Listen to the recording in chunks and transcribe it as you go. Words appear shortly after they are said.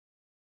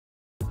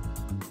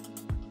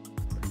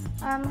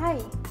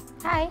Hi.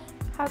 Hi,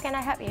 how can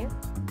I help you?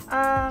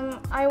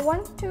 I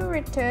want to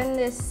return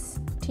this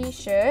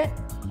t-shirt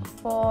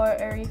for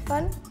a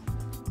refund.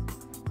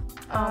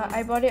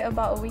 I bought it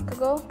about a week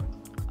ago.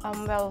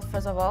 Well,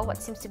 first of all,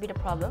 what seems to be the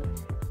problem?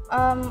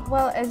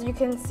 Well, as you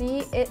can see,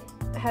 it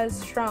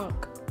has shrunk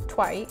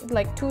twice,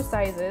 like 2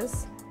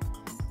 sizes.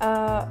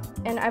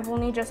 And I've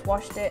only just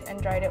washed it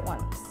and dried it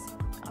once.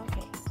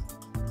 Okay.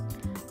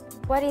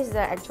 What is the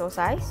actual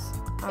size?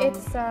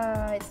 It's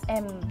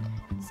M.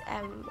 It's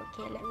M.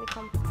 Okay, let me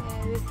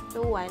compare with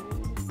the one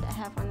that I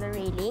have on the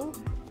railing.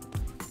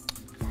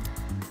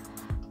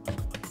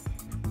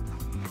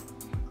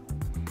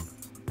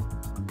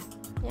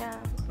 Yeah,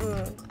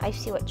 I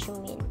see what you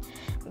mean.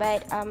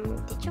 But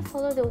did you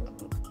follow the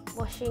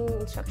washing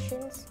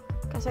instructions?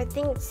 Because I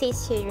think it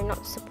says here you're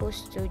not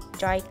supposed to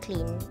dry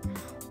clean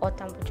or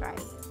tumble dry.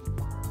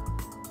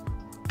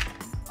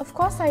 Of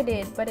course I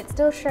did, but it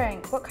still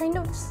shrank. What kind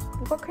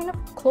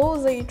of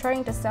clothes are you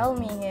trying to sell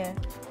me here?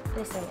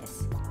 Listen,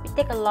 miss, we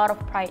take a lot of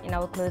pride in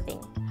our clothing.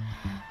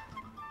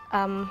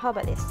 How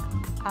about this?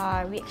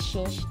 We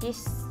exchange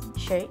this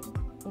shirt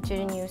into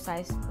the new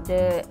size,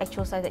 the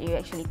actual size that you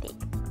actually take.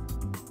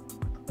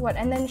 What,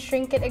 and then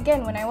shrink it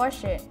again when I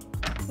wash it?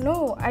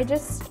 No,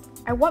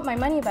 I want my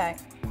money back.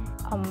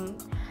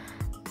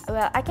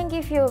 Well, I can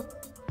give you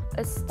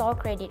a store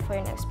credit for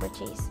your next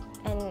purchase.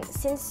 And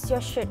since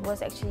your shirt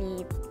was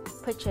actually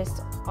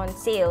purchased on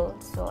sale,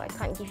 so I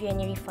can't give you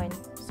any refund.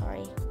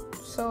 Sorry.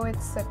 So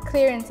it's a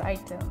clearance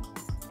item.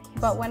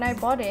 Yes. But when I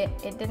bought it,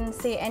 it didn't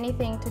say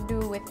anything to do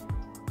with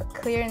a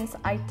clearance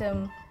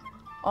item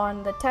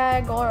on the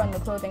tag or on the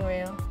clothing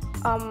rail.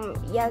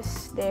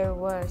 Yes, there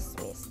was,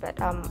 miss, but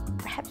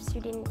perhaps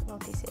you didn't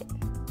notice it.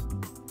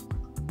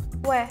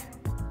 Where?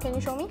 Can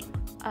you show me?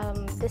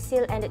 The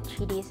sale ended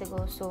 3 days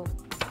ago, so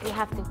we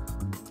have to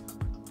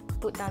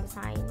put down the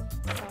sign.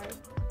 Sorry.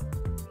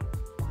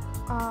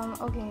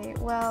 Okay,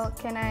 well,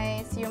 can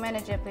I see your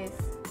manager, please?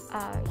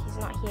 He's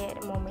not here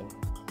at the moment.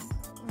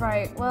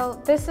 Right,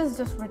 well, this is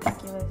just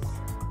ridiculous.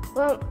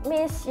 Well,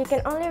 miss, you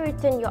can only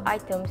return your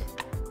items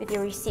with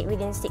your receipt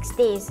within 6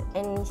 days,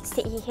 and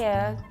stay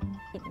here,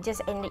 it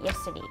just ended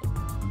yesterday.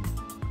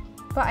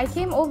 But I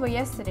came over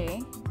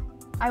yesterday.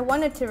 I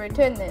wanted to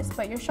return this,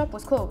 but your shop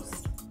was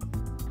closed.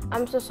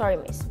 I'm so sorry,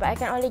 miss, but I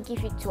can only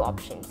give you 2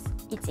 options.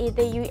 It's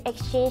either you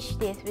exchange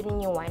this with a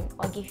new one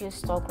or give you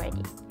store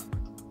credit.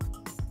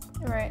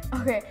 Right,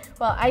 okay,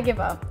 well, I give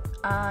up.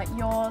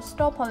 Your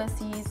store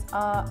policies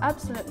are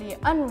absolutely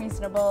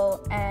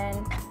unreasonable and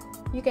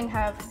you can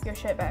have your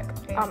shirt back,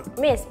 okay?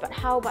 Miss, but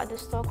how about the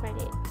store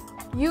credit?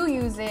 You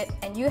use it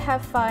and you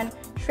have fun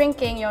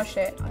shrinking your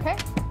shirt, okay?